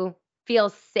to feel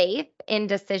safe in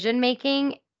decision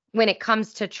making when it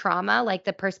comes to trauma, like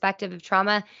the perspective of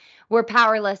trauma, we're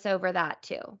powerless over that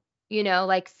too.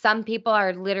 Like some people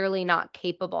are literally not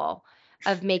capable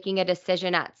of making a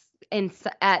decision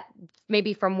at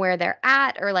maybe from where they're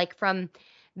at, or like from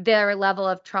their level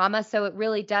of trauma. So it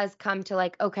really does come to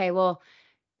like, okay, well,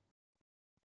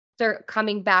 they're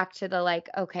coming back to the like,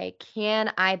 okay,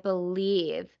 can I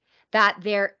believe that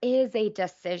there is a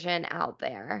decision out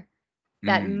there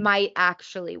that mm, might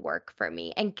actually work for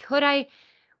me? And could I,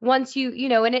 once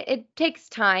and it takes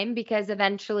time, because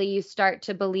eventually you start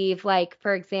to believe, like,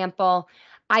 for example,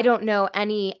 I don't know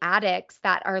any addicts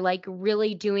that are like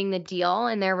really doing the deal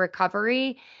in their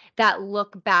recovery that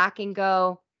look back and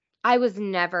go, I was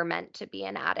never meant to be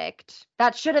an addict.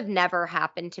 That should have never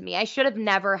happened to me. I should have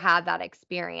never had that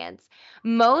experience.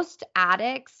 Most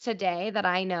addicts today that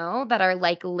I know that are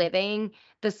like living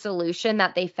the solution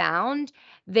that they found,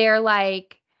 they're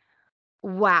like,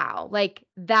 wow, like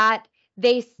that,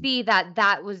 they see that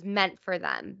that was meant for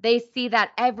them. They see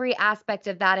that every aspect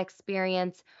of that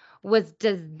experience was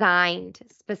designed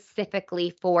specifically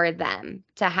for them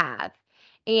to have.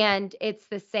 And it's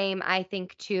the same, I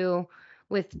think, too,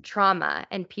 with trauma,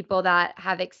 and people that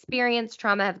have experienced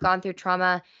trauma, have gone through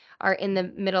trauma, are in the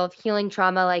middle of healing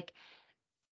trauma. Like,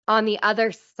 on the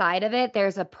other side of it,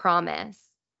 there's a promise.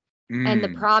 And the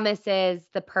mm. promise is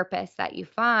the purpose that you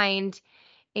find.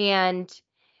 And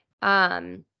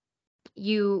um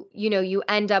you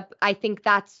end up, I think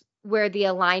that's where the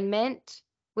alignment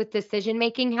with decision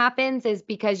making happens, is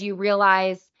because you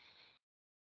realize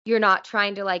you're not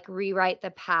trying to like rewrite the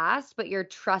past, but you're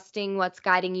trusting what's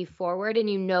guiding you forward. And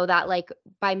you know that, like,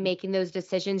 by making those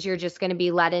decisions, you're just going to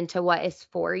be led into what is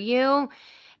for you.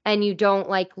 And you don't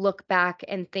like look back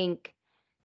and think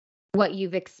what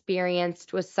you've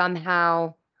experienced was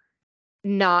somehow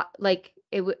not like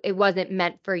it wasn't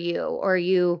meant for you, or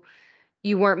you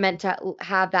weren't meant to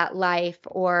have that life,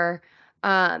 or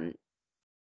um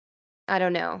I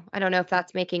don't know. I don't know if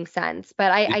that's making sense,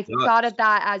 but It I thought does. of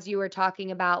that as you were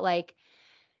talking about, like,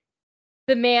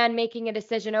 the man making a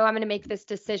decision, oh, I'm going to make this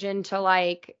decision to,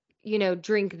 like,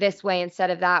 drink this way instead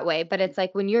of that way. But it's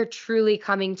like when you're truly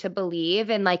coming to believe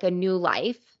in like a new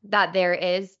life that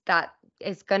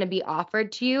is going to be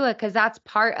offered to you, because that's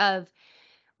part of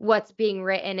what's being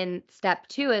written in step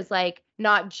 2, is like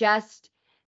not just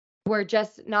we're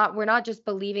not just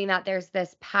believing that there's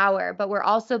this power, but we're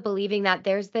also believing that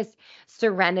there's this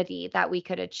serenity that we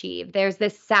could achieve. There's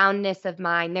this soundness of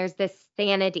mind, there's this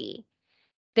sanity,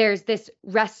 there's this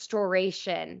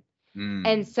restoration.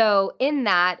 And Mm. so in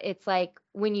that, it's like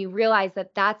when you realize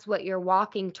that that's what you're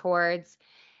walking towards,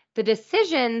 the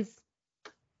decisions,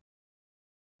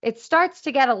 it starts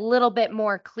to get a little bit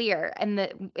more clear, and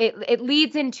it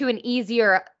leads into an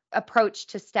easier approach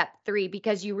to step 3,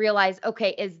 because you realize,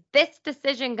 okay, is this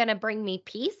decision going to bring me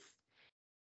peace?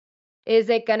 Is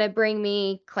it going to bring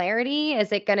me clarity?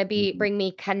 Is it going to Mhm. bring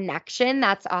me connection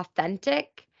that's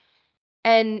authentic?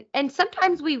 And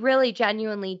sometimes we really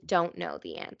genuinely don't know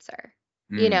the answer.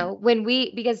 You Mm.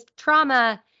 know, because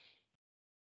trauma,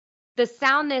 the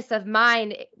soundness of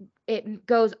mind, it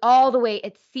goes all the way,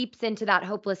 it seeps into that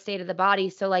hopeless state of the body.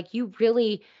 So like you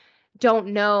really don't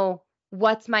know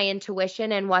what's my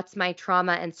intuition and what's my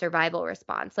trauma and survival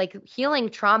response. Like healing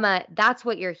trauma, that's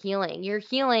what you're healing. You're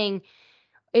healing,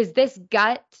 is this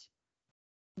gut,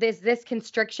 this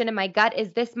constriction in my gut,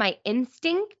 is this my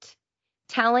instinct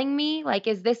telling me? Like,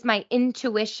 is this my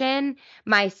intuition,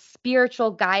 my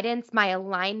spiritual guidance, my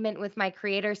alignment with my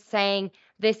creator saying,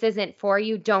 this isn't for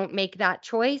you, don't make that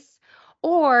choice?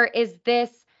 Or is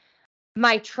this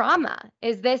my trauma?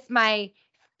 Is this my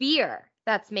fear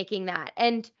that's making that?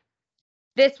 And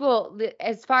this will,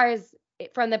 as far as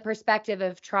from the perspective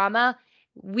of trauma,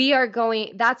 we are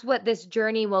going, that's what this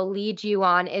journey will lead you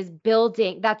on, is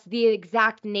building. That's the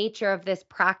exact nature of this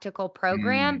practical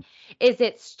program, Mm. is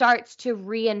it starts to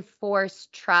reinforce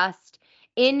trust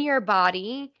in your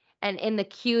body and in the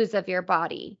cues of your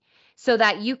body, so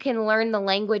that you can learn the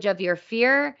language of your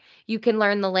fear, you can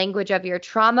learn the language of your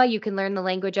trauma, you can learn the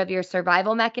language of your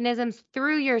survival mechanisms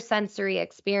through your sensory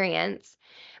experience.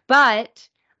 But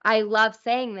I love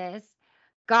saying this,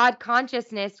 God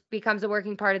consciousness becomes a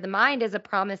working part of the mind as a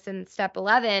promise in step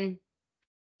 11,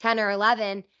 10 or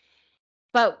 11.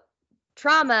 But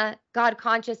trauma, God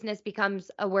consciousness becomes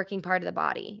a working part of the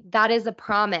body. That is a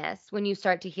promise when you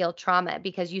start to heal trauma,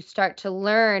 because you start to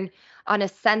learn on a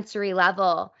sensory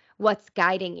level what's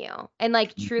guiding you. And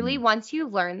like truly, Mm. once you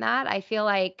learn that, I feel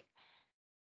like,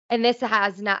 and this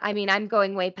has not, I mean, I'm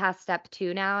going way past step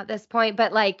 2 now at this point,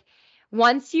 but like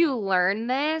once you learn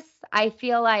this, I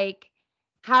feel like,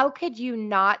 how could you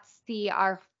not see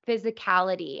our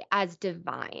physicality as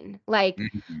divine? Like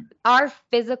Mhm. our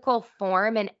physical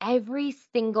form and every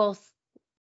single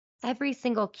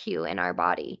cue in our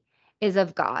body is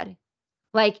of God.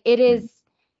 Like it Mm. is,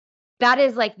 that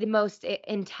is like the most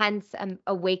intense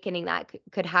awakening that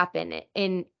could happen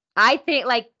in, I think,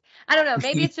 like, I don't know,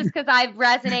 maybe it's just because I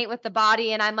resonate with the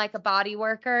body and I'm like a body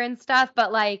worker and stuff,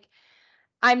 but like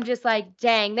I'm just like,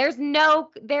 dang, there is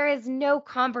no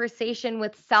conversation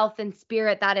with self and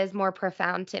spirit that is more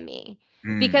profound to me,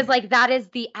 because Mm. like that is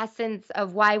the essence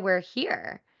of why we're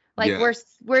here. Like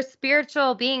Yes. we're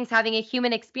spiritual beings having a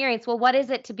human experience. Well, what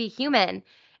is it to be human?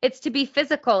 It's to be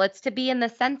physical, it's to be in the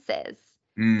senses,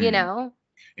 you Mm. know?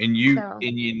 And you So,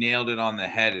 and you nailed it on the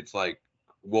head. It's like,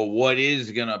 well, what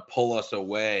is gonna pull us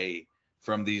away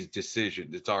from these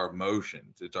decisions? It's our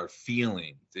emotions, it's our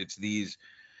feelings, it's these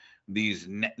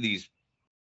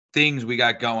things we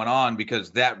got going on,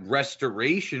 because that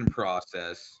restoration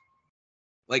process,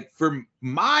 like for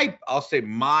my, I'll say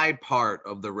my part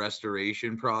of the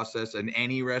restoration process, and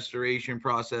any restoration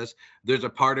process, there's a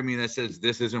part of me that says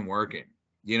this isn't working.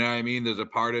 You know what I mean? There's a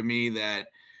part of me that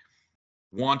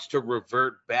wants to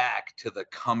revert back to the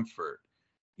comfort.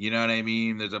 You know what I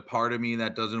mean? There's a part of me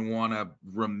that doesn't want to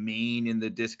remain in the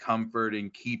discomfort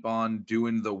and keep on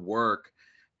doing the work,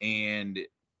 and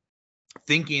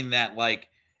thinking that like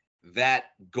that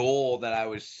goal that I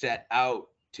was set out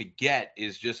to get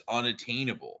is just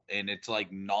unattainable. And it's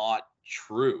like not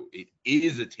true. It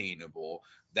is attainable.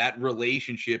 That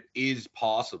relationship is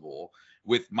possible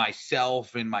with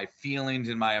myself and my feelings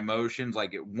and my emotions.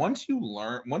 Like once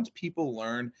people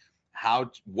learn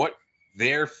what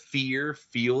their fear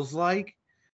feels like,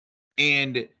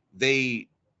 and they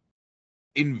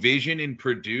envision and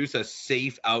produce a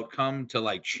safe outcome to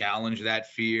like challenge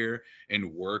that fear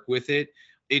and work with it,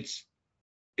 it's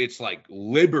it's like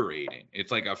liberating.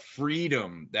 It's like a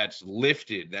freedom that's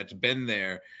lifted, that's been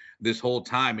there this whole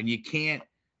time. And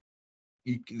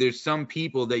there's some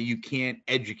people that you can't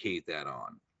educate that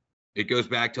on. It goes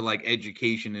back to like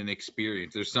education and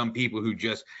experience. There's some people who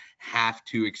just have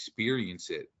to experience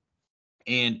it.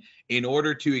 And in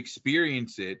order to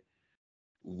experience it,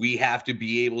 we have to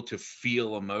be able to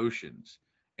feel emotions.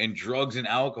 And drugs and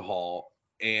alcohol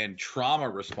and trauma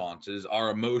responses are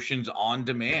emotions on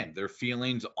demand. They're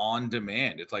feelings on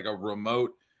demand. It's like a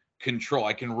remote control.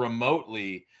 I can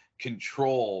remotely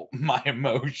control my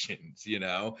emotions, you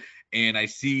know? And I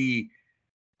see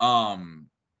um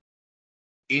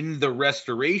in the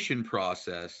restoration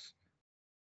process,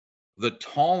 the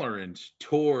tolerance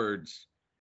towards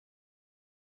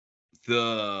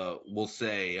the, we'll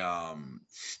say,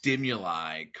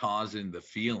 stimuli causing the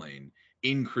feeling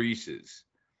increases,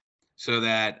 so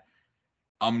that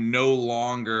I'm no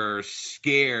longer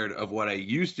scared of what I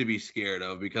used to be scared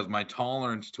of, because my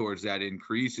tolerance towards that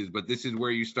increases. But this is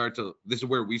where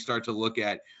we start to look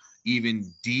at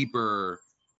even deeper.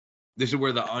 This is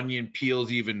where the onion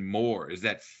peels even more, is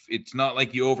that it's not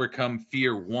like you overcome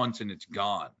fear once and it's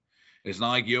gone. It's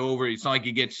not like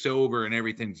you get sober and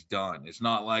everything's done. It's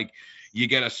not like you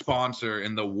get a sponsor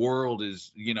and the world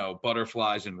is,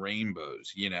 butterflies and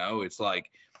rainbows. It's like,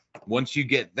 once you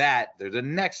get that, there's a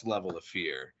next level of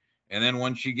fear. And then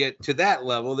once you get to that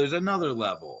level, there's another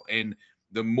level. And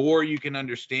the more you can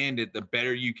understand it, the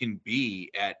better you can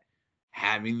be at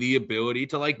having the ability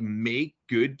to like make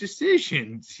good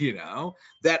decisions,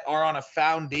 that are on a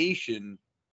foundation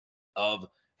of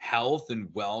health and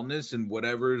wellness and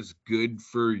whatever is good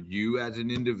for you as an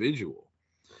individual.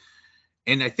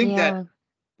 And I think that Yeah.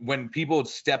 when people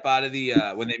step out of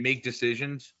the when they make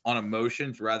decisions on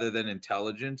emotions rather than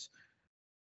intelligence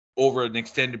over an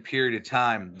extended period of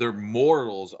time, their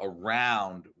morals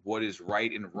around what is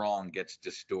right and wrong gets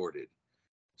distorted.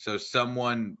 So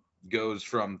someone goes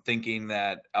from thinking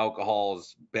that alcohol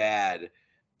is bad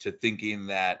to thinking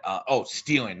that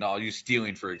stealing. No, I'll use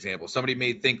stealing for example. Somebody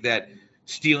may think that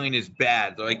stealing is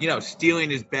bad. They're like,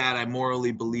 stealing is bad. I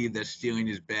morally believe that stealing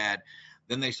is bad.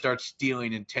 Then they start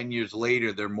stealing, and 10 years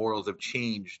later, their morals have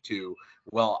changed to,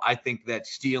 well, I think that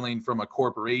stealing from a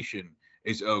corporation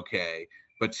is okay,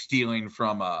 but stealing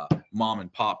from a mom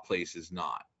and pop place is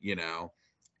not.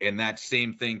 And that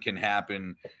same thing can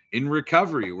happen in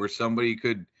recovery, where somebody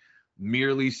could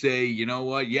merely say, you know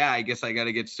what, yeah, I guess I got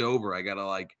to get sober, I got to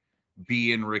like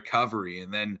be in recovery.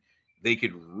 And then they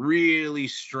could really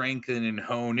strengthen and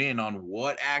hone in on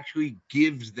what actually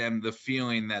gives them the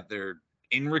feeling that they're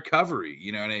in recovery.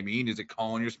 You know what I mean? Is it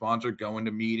calling your sponsor, going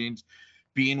to meetings,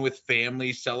 being with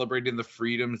family, celebrating the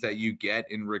freedoms that you get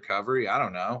in recovery? I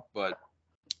don't know, but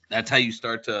that's how you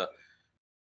start to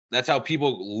that's how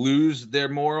people lose their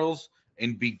morals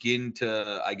and begin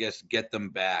to, I guess, get them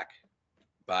back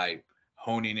by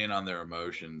honing in on their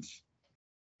emotions.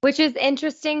 Which is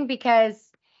interesting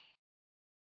because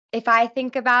if I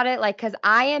think about it, like, because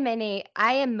I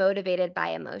am motivated by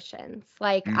emotions.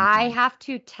 Like, I Mm-hmm. have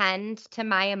to tend to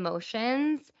my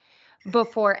emotions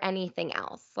before anything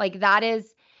else. Like, that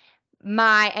is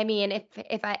I mean,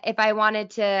 if I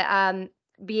wanted to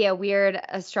be a weird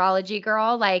astrology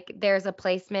girl, like there's a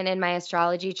placement in my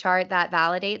astrology chart that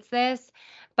validates this.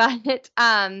 But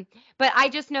but I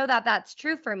just know that that's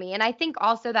true for me. And I think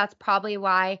also that's probably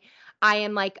why I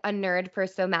am like a nerd for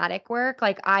somatic work.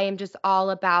 Like I am just all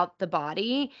about the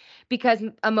body because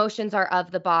emotions are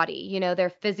of the body. They're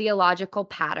physiological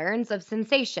patterns of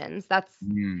sensations. That's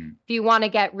Mm. if you want to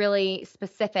get really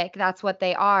specific, that's what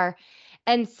they are.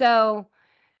 And so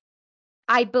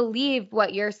I believe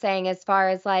what you're saying as far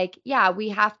as like, yeah, we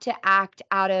have to act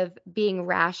out of being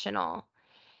rational.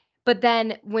 But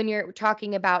then when you're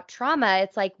talking about trauma,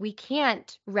 it's like we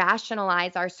can't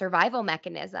rationalize our survival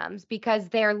mechanisms because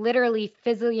they're literally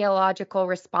physiological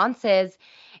responses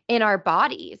in our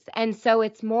bodies. And so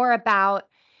it's more about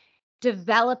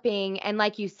developing, and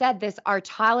like you said, our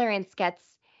tolerance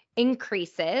gets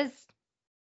increases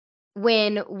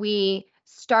when we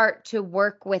start to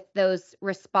work with those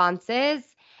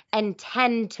responses and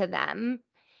tend to them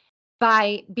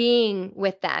by being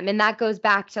with them. And that goes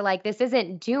back to like, this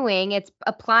isn't doing, it's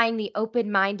applying the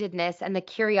open mindedness and the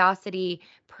curiosity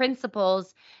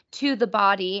principles to the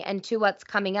body and to what's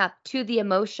coming up, to the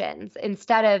emotions,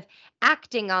 instead of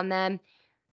acting on them.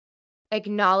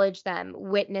 Acknowledge them,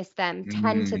 witness them,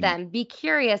 tend to Mm. them, be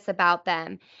curious about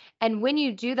them. And when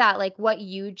you do that, like what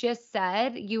you just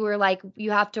said, you were like,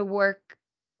 you have to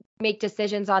make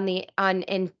decisions on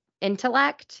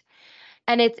intellect.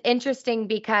 And it's interesting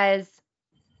because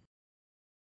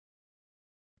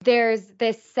there's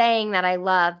this saying that I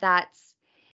love that's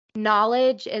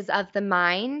knowledge is of the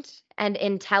mind and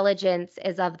intelligence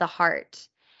is of the heart.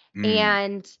 Mm.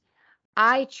 And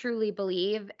I truly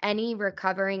believe any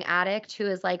recovering addict who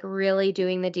is like really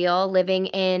doing the deal, living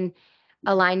in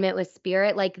alignment with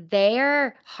spirit, like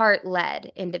they're heart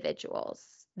led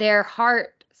individuals, they're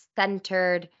heart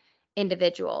centered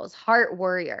individuals, heart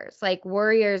warriors, like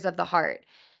warriors of the heart.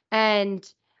 And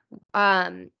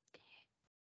um,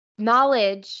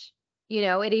 knowledge,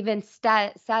 it even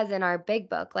says in our big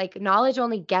book, like knowledge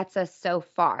only gets us so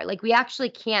far. Like we actually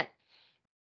can't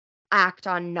act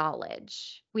on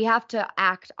knowledge. We have to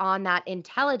act on that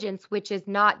intelligence, which is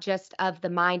not just of the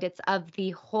mind, it's of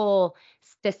the whole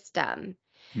system.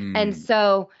 And Hmm.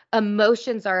 so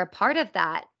emotions are a part of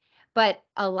that. But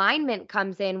alignment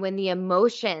comes in when the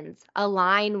emotions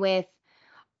align with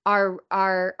our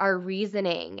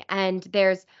reasoning, and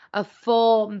there's a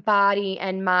full body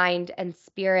and mind and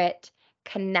spirit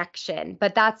connection.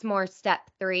 But that's more step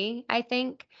 3, I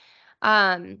think.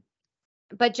 Um,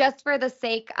 but just for the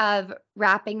sake of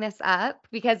wrapping this up,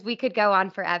 because we could go on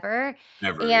forever.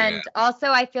 Never. Yeah. And also,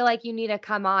 I feel like you need to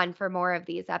come on for more of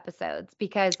these episodes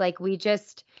because, like,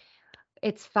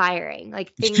 it's firing.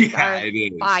 Like, things Yeah, are it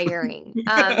is. firing.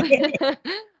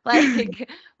 Like,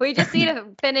 we just need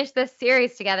to finish this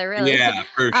series together, really. Yeah,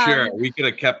 for sure. Um, We could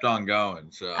have kept on going.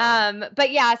 So.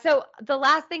 but yeah, so the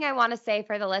last thing I want to say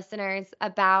for the listeners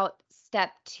about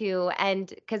step 2, and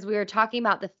because we were talking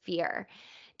about the fear,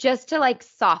 just to like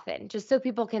soften, just so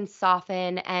people can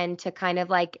soften and to kind of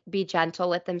like be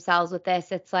gentle with themselves with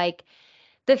this. It's like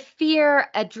the fear,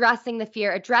 addressing the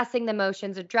fear, addressing the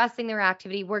emotions, addressing the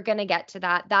reactivity. We're going to get to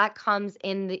that. That comes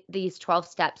in these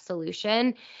 12-step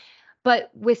solution.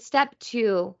 But with step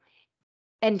 2,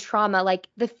 and trauma, like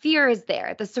the fear is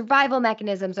there, the survival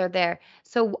mechanisms are there.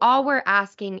 So all we're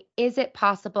asking, is it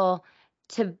possible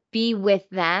to be with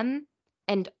them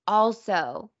and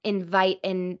also invite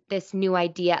in this new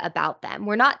idea about them?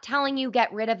 We're not telling you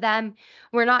get rid of them.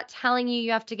 We're not telling you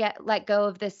you have to let go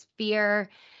of this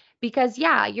fear, because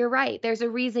yeah, you're right. There's a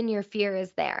reason your fear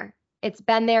is there. It's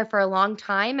been there for a long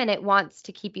time and it wants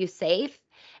to keep you safe.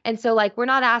 And so, like, we're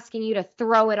not asking you to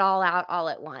throw it all out all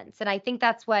at once. And I think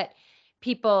that's what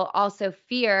people also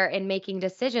fear in making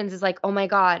decisions, is like, oh my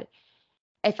God,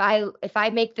 if I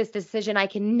make this decision, I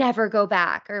can never go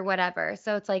back or whatever.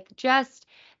 So it's like just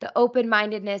the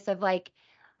open-mindedness of like,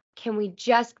 can we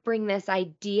just bring this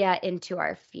idea into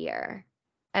our fear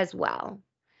as well?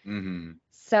 Hmm.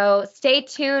 So stay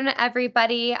tuned,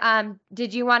 everybody.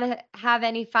 Did you want to have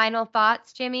any final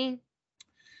thoughts, Jimmy?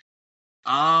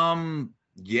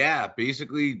 Yeah,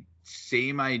 basically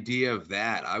same idea of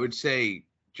that. I would say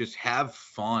just have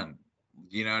fun.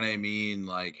 You know what I mean?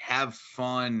 Like have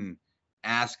fun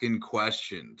asking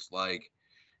questions. Like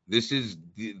this is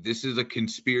a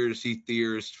conspiracy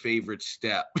theorist favorite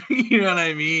step. You know what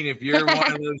I mean? If you're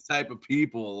one of those type of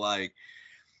people, like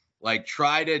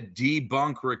try to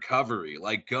debunk recovery.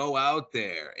 Like go out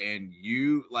there and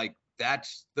you like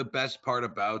that's the best part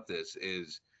about this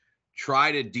is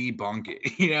try to debunk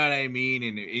it. You know what I mean?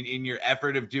 And in your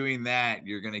effort of doing that,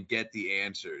 you're gonna get the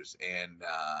answers. And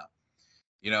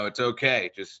it's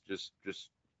okay. Just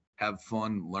have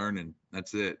fun learning.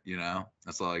 That's it.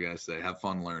 That's all I gotta say. Have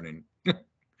fun learning.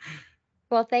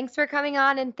 Well, thanks for coming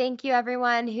on, and thank you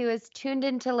everyone who is tuned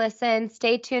in to listen.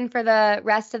 Stay tuned for the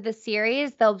rest of the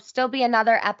series. There'll still be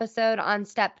another episode on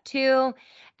step 2,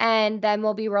 and then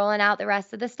we'll be rolling out the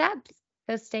rest of the steps.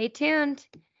 So stay tuned.